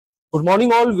Good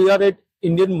morning all. We are at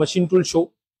Indian Machine Tool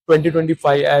Show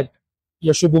 2025 at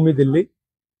Yashobhoomi, Delhi.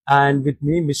 And with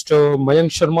me, Mr. Mayank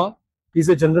Sharma. He's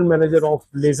a General Manager of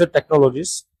Laser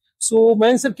Technologies. So,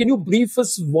 Mayank sir, can you brief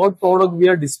us what product we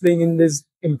are displaying in this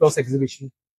IMTOS exhibition?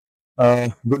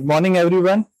 Good morning,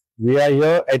 everyone. We are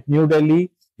here at New Delhi,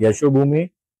 Yashobhoomi.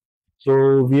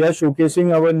 So we are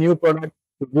showcasing our new product,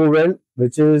 Weld,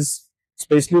 which is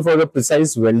especially for the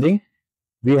precise welding.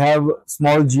 We have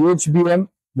small GHBM,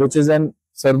 which is an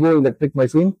servo electric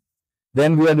machine.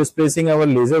 Then we are displaying our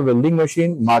laser welding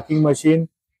machine, marking machine,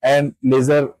 and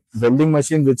laser welding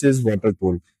machine, which is water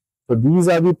cooled. So these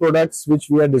are the products which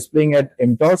we are displaying at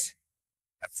IMTOS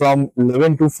from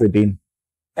 11 to 14.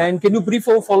 And can you brief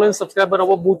our following subscriber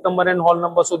our booth number and hall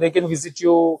number so they can visit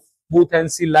your booth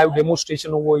and see live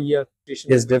demonstration over here?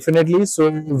 Yes, definitely. So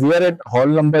we are at hall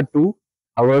number 2.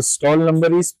 Our stall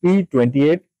number is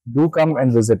P28. Do come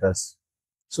and visit us.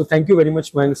 So thank you very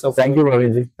much, Mayank sir. Thank you,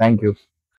 Bhaviji. Thank you.